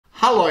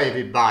Hello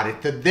everybody,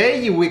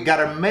 today we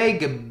gotta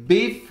make a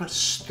beef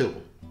stew.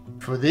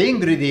 For the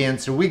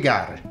ingredients we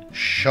got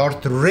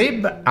short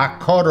rib, I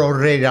cut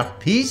already a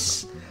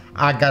piece.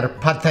 I got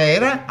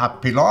potato, I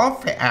peel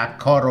off, I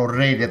cut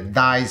already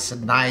dice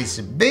nice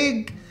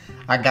big.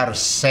 I got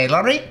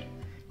celery,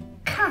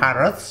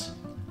 carrots,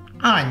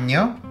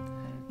 onion,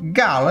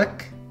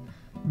 garlic,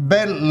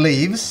 bay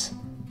leaves,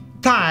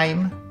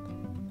 thyme,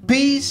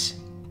 peas,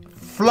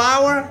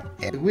 flour,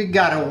 and we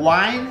got a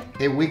wine,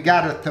 and we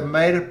got a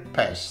tomato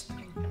paste.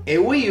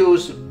 And we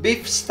use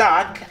beef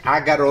stock. I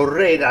got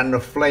already on the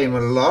flame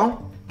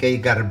low, okay,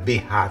 gotta be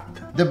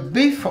hot. The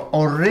beef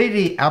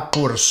already I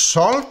put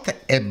salt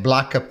and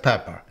black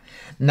pepper.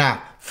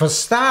 Now, for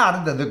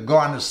start, to go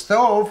on the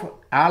stove,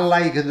 I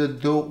like to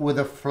do with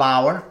the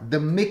flour,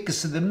 to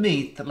mix the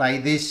meat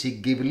like this, you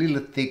give a little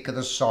thick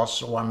the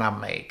sauce when I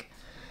make.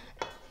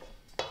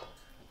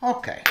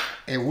 Okay,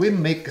 and we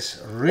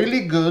mix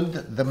really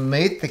good the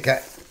meat.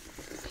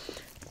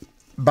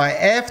 By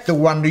after,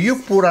 when you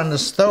put on the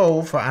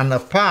stove on the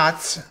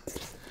pots,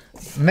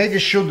 make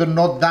sure they're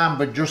not done,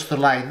 but just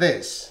like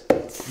this.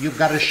 You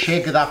gotta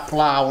shake that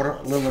flour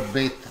a little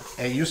bit,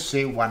 and you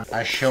see when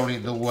I show you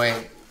the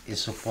way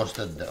it's supposed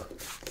to do.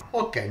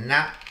 Okay,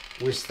 now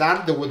we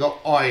start with the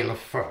oil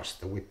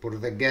first. We put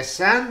the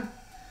gas on,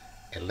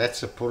 and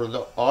let's put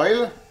the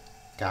oil.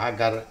 I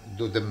gotta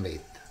do the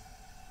meat.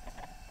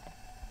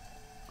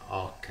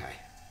 Okay.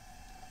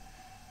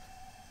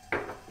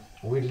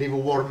 We leave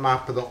warm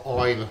up the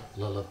oil a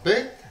little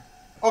bit.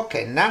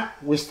 Okay, now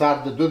we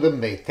start to do the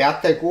meat. I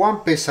take one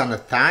piece at a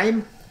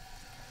time.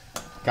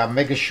 Can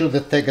make sure to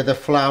take the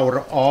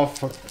flour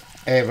off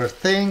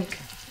everything.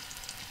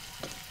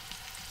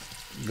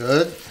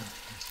 Good.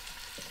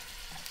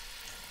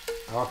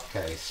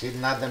 Okay, see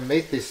now the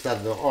meat is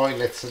that the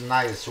oil it's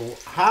nice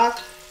hot.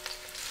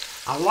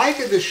 I like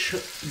the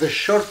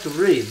short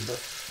rib,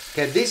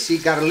 because this you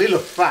got a little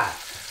fat.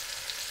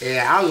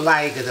 Yeah, I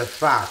like the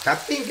fat. I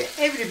think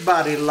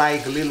everybody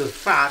like a little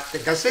fat,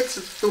 because it's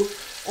the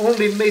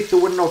only meat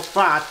with no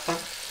fat.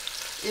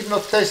 It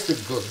not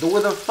tastes good.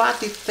 With the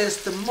fat it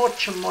tastes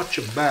much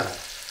better.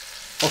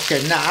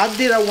 Okay, now I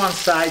did on one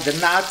side, and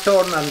now I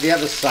turn on the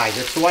other side.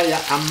 That's why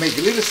I make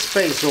a little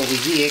space over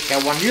here,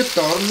 because when you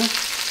turn,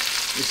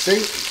 you see,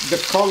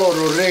 the color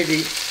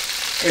already,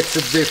 it's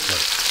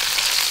different.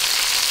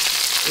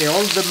 And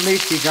all the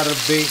meat you gotta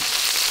be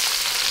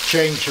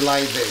changed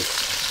like this.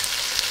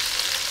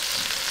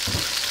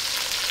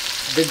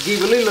 They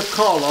give a little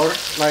color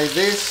like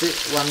this.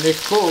 When they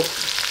cook,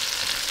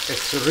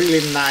 it's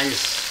really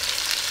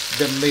nice,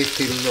 the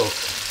meaty look.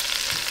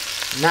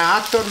 Now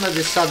I turn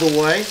this other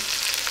way,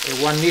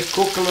 and when you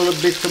cook a little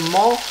bit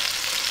more,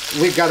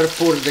 we gotta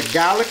put the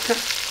garlic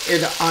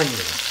and the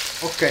onion.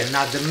 Okay,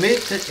 now the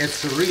meat,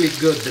 it's really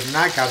good. The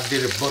knife I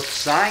did it both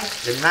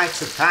sides. The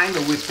next time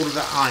we put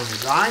the onion.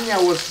 The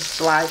onion was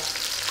sliced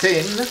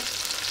thin,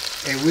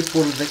 and we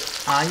put the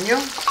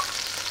onion.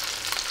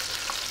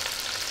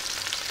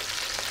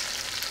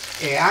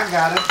 And I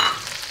got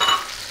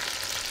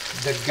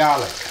the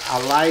garlic.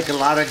 I like a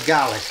lot of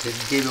garlic. It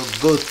gives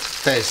a good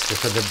taste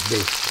for the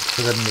beef,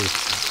 for the meat.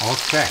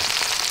 Okay.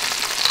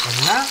 And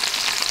now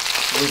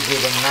we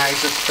give a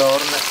nice turn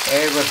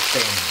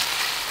everything.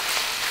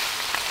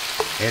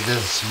 And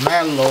the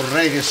smell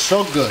already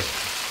so good.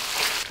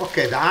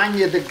 Okay, the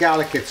onion, the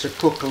garlic, it's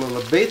cooked a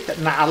little bit.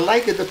 Now I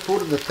like to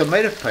put the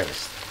tomato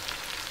paste.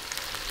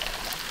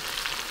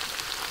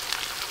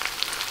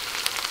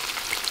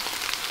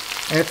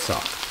 That's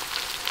all.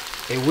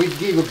 And we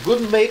give a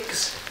good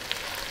mix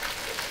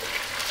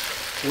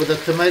with the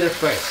tomato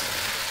paste.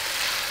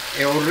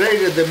 And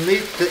already the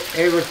meat,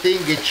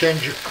 everything it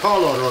changed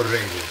color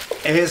already.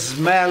 It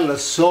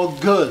smells so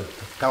good.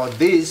 Now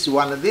this,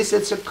 when this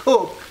is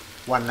cooked,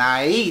 when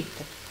I eat,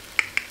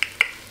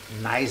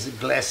 nice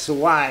glass of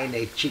wine,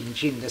 a chin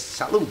chin,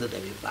 salute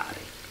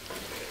everybody.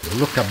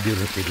 Look how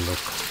beautiful it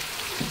looks.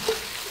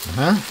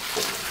 Huh?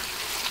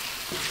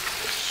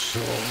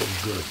 So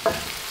good.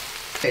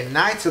 And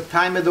now it's the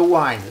time of the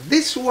wine.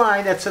 This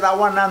wine, that's the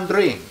one I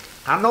drink.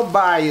 I don't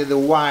buy the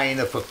wine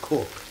for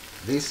cook.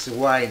 This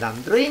wine I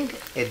drink,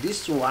 and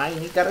this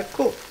wine you gotta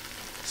cook.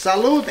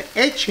 Salute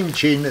e chin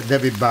chin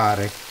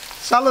everybody.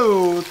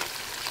 Salute!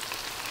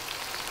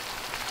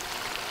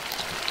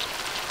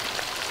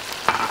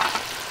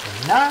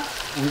 And now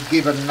we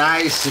give a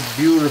nice,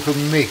 beautiful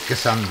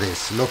mix on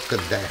this. Look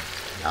at that.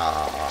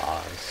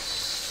 Ah, oh,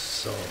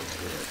 so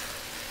good.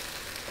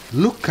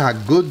 Look how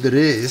good it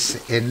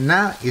is, and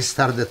now it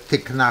started to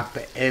thicken up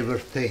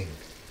everything.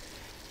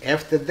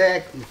 After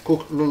that, we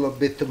cook a little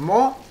bit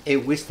more,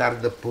 and we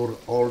start to put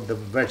all the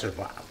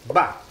vegetables.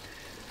 But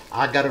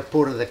I gotta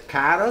put the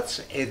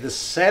carrots and the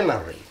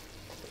celery.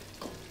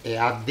 And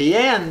at the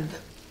end,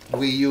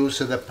 we use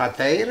the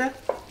potato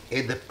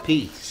and the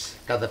peas.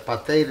 Because the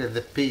potato and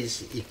the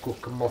peas, you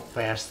cook more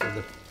fast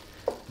than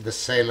the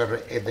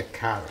celery and the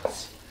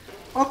carrots.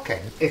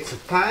 Okay, it's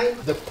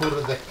time to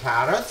put the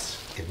carrots.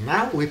 And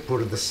now we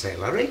put the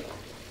celery,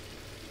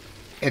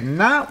 and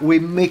now we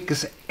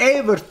mix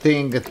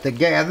everything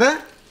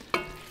together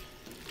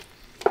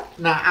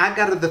Now I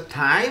got the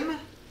thyme,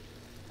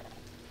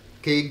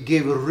 can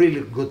give a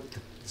really good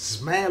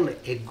smell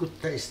and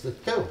good taste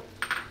too.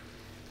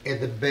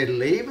 And the bay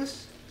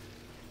leaves,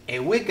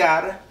 and we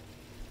got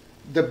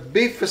the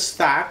beef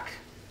stock,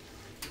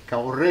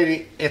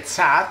 already it's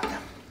hot,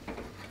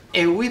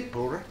 and we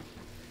pour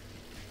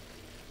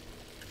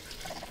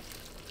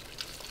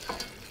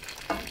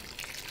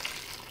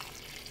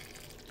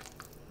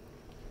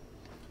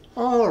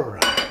all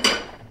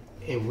right,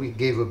 and we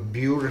give a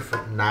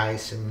beautiful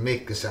nice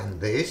mix on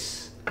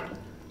this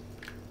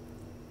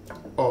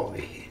over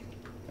here.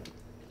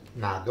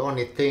 Now the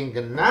only thing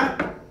now,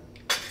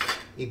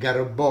 you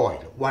gotta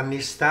boil. When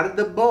you start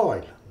the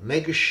boil,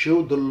 make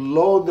sure to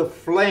low the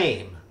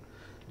flame.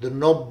 Do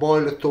not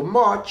boil too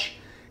much.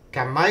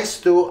 Cause my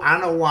stew, I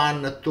don't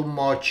want too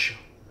much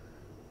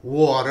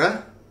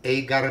water. And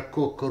you gotta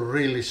cook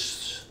really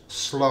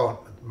slow,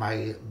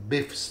 my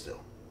beef stew.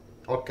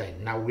 Okay,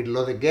 now we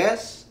lower the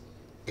gas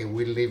and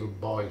we leave it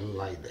boil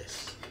like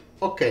this.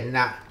 Okay,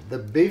 now the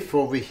beef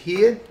over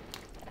here,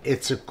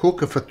 it's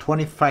cooking for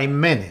 25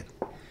 minutes.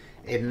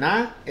 And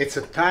now it's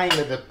a time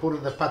to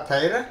put the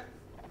potato.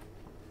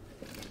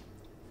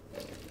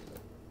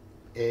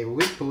 And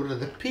we put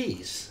the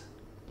peas.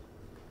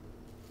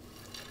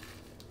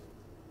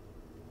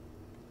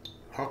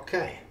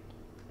 Okay.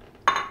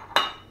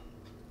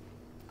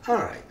 All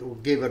right, we'll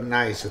give a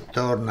nice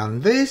turn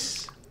on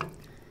this.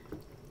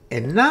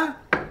 And now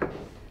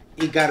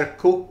you gotta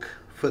cook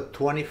for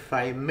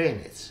 25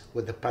 minutes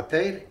with the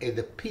potato and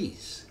the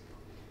peas.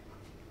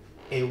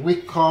 And we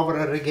cover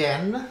it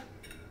again.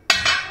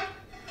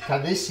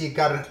 Cause this you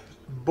gotta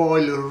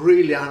boil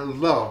really on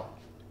low.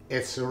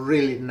 It's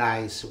really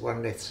nice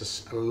when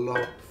it's a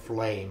low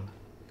flame.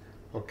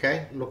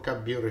 Okay, look how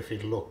beautiful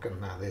it looking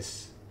now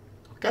this.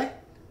 Okay,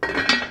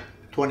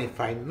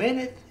 25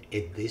 minutes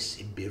and this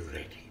will be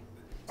ready.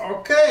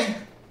 Okay,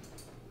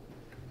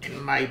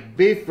 and my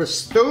beef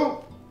stew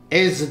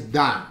is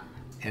done.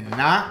 And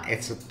now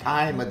it's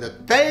time of the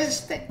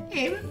taste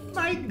in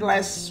my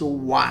glass of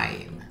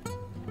wine.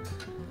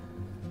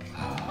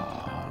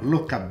 Oh,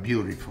 look how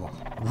beautiful,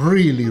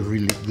 really,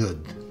 really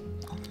good.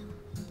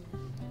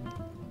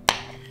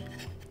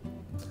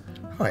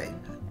 Wait,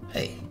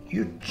 hey,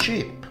 you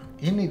cheap.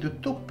 You need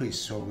 2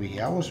 pieces over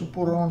here. I was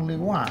put only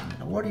 1.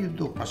 What do you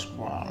do,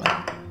 Pasquale?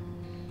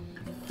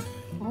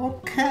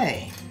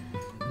 Okay,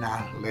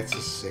 now let's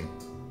see.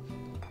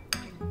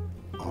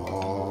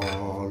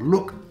 Oh,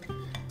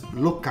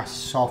 look how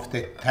soft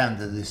and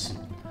tender this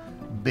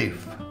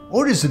beef.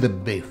 Or is it the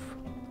beef?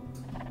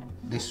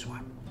 This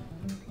one.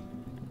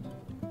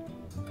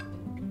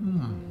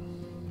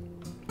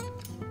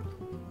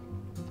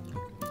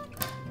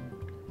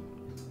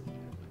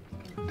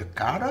 The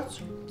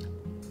carrots.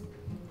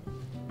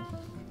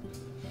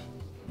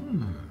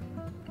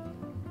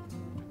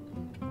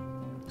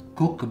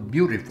 Cook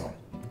beautiful.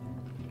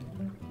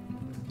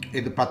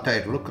 And the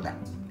potato, look at that.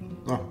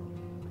 Oh.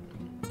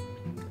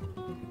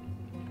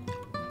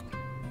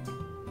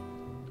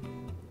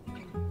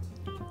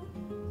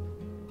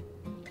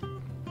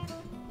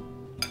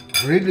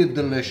 Really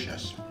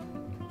delicious.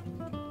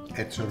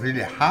 It's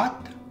really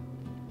hot,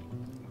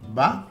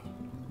 but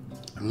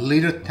a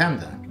little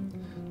tender.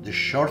 The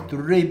short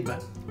rib,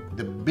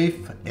 the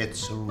beef,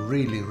 it's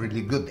really,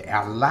 really good.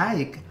 I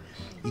like,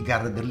 you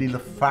got the little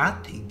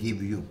fat, it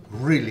give you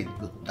really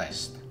good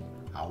taste.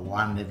 I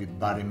want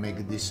everybody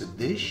make this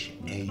dish,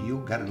 and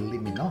you gotta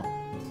let me know.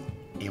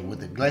 And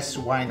with a glass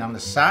of wine on the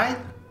side,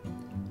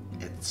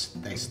 it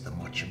tastes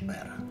much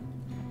better.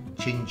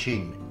 Chin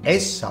chin e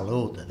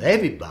salute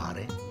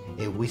everybody,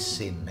 and we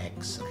see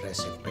next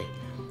recipe.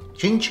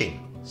 Chin chin,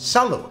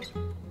 salute.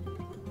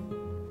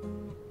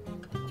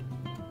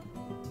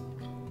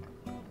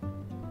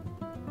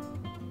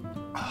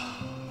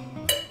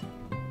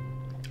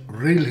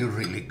 Really,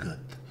 really